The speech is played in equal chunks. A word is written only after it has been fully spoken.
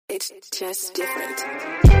It's just different.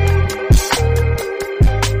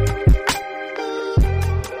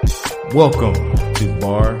 Welcome to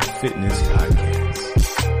Bar Fitness Podcast.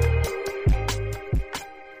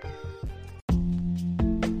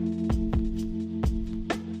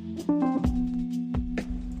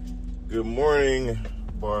 Good morning,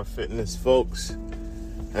 Bar Fitness folks.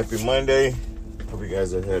 Happy Monday. Hope you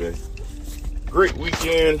guys have had a great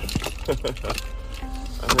weekend. I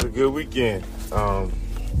had a good weekend.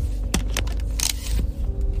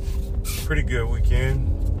 Pretty good weekend.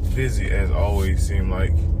 Busy as always, seemed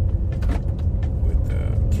like,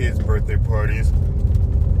 with kids' birthday parties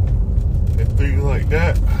and things like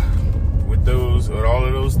that. With all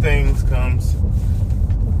of those things comes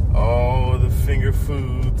all the finger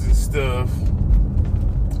foods and stuff.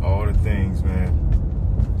 All the things, man.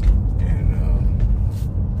 And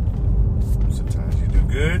sometimes you do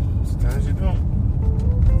good, sometimes you don't.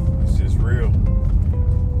 It's just real.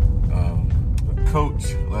 The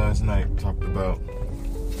coach last night talked about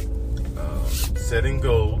setting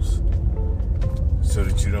goals so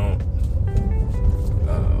that you don't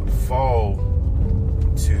fall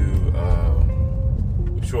to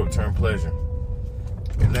short-term pleasure.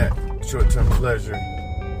 And that short-term pleasure,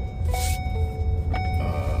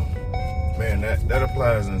 man, that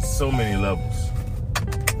applies in so many levels.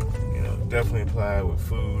 You know, definitely apply with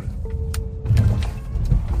food.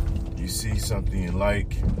 You see something you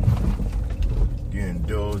like, you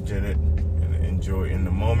indulge in it and enjoy it in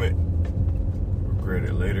the moment, regret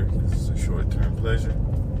it later because it's a short-term pleasure.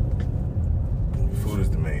 Food is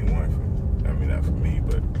the main one for me. I mean, not for me,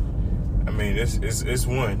 but I mean, it's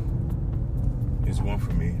one. It's one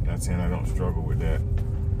for me. Not saying I don't struggle with that.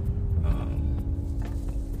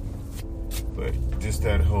 But just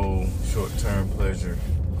that whole short-term pleasure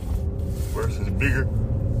versus bigger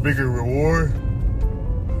reward,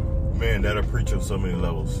 man, that'll preach on so many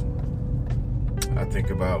levels. I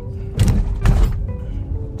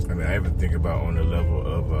even think about on the level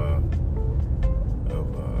of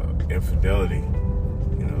infidelity.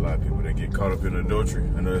 You know, a lot of people that get caught up in adultery.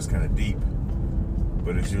 I know that's kind of deep,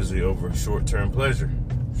 but it's usually over short-term pleasure.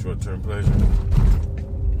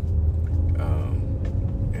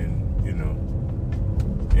 And, you know,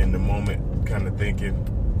 in the moment kind of thinking,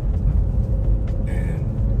 and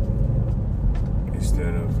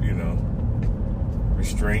instead of, you know,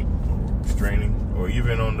 restraining, or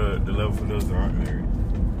even on the level for those that aren't married,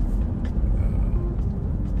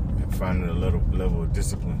 finding a level of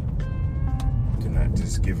discipline to not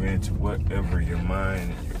just give in to whatever your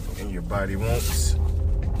mind and your body wants.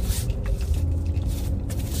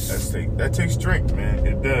 That takes strength, man.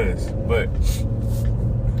 It does. But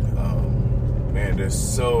man, there's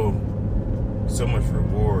so much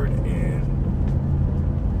reward in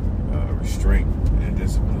restraint and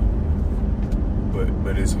discipline.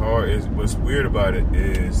 But it's hard. What's weird about it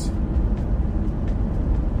is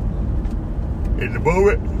in the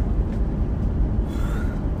moment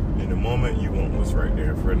you want what's right there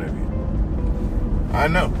in front of you. I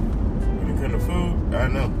know. When it comes to food, I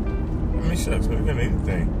know. I mean, shucks, when it comes to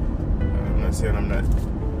anything. I'm not saying I'm not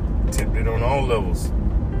tempted on all levels.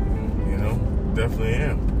 You know, definitely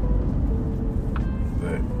am.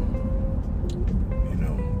 But, you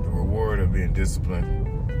know, the reward of being disciplined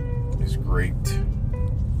is great.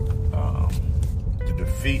 The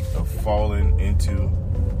defeat of falling into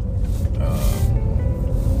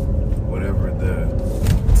whatever the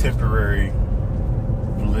temporary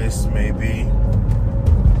bliss may be,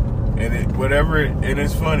 and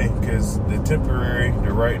it's funny because the temporary,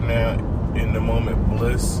 the right now, in the moment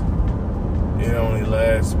bliss, it only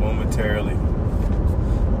lasts momentarily.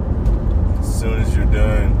 As soon as you're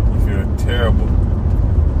done, you feel terrible.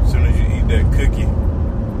 As soon as you eat that cookie, you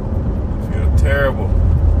feel terrible.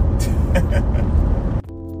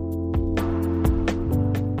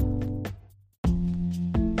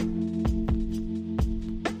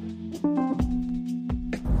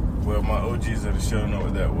 Well, my OGs of the show know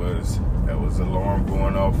what that was. That was an alarm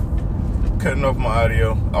going off, cutting off my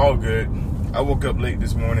audio. All good. I woke up late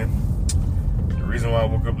this morning. The reason why I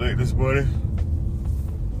woke up late this morning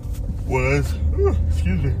was,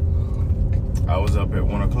 I was up at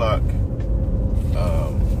 1 o'clock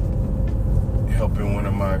helping one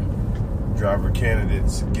of my driver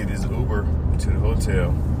candidates get his Uber to the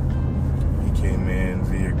hotel. He came in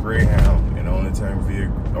via Greyhound, and the only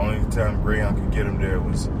time Greyhound could get him there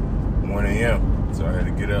was 1 a.m. So I had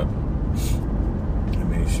to get up and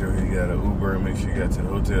make sure he got an Uber and make sure he got to the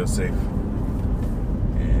hotel safe.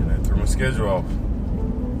 And I threw my schedule off.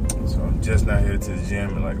 So I'm just not headed to the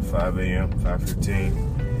gym at like 5 a.m., 5:15.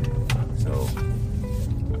 So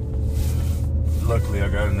luckily I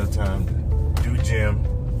got enough time to do gym,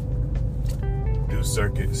 do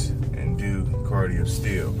circuits and do cardio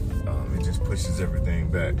still. It just pushes everything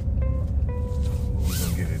back. We're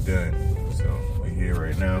gonna get it done. So we're here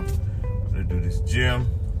right now. I'm gonna do this gym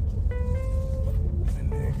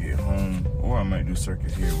and then get home, or I might do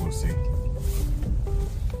circuits here. We'll see. Do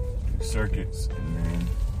circuits and then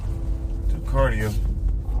do cardio.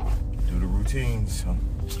 Do the routines. So.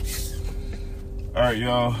 All right,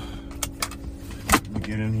 y'all. We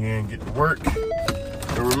get in here and get to work.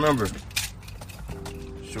 But remember,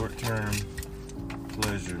 short-term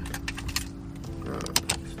pleasure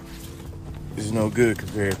is no good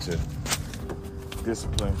compared to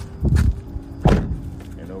discipline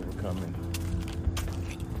and overcoming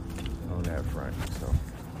on that front. So,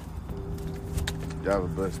 y'all have a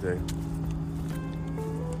blessed day.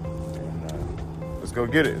 And let's go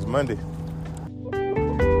get it. It's Monday.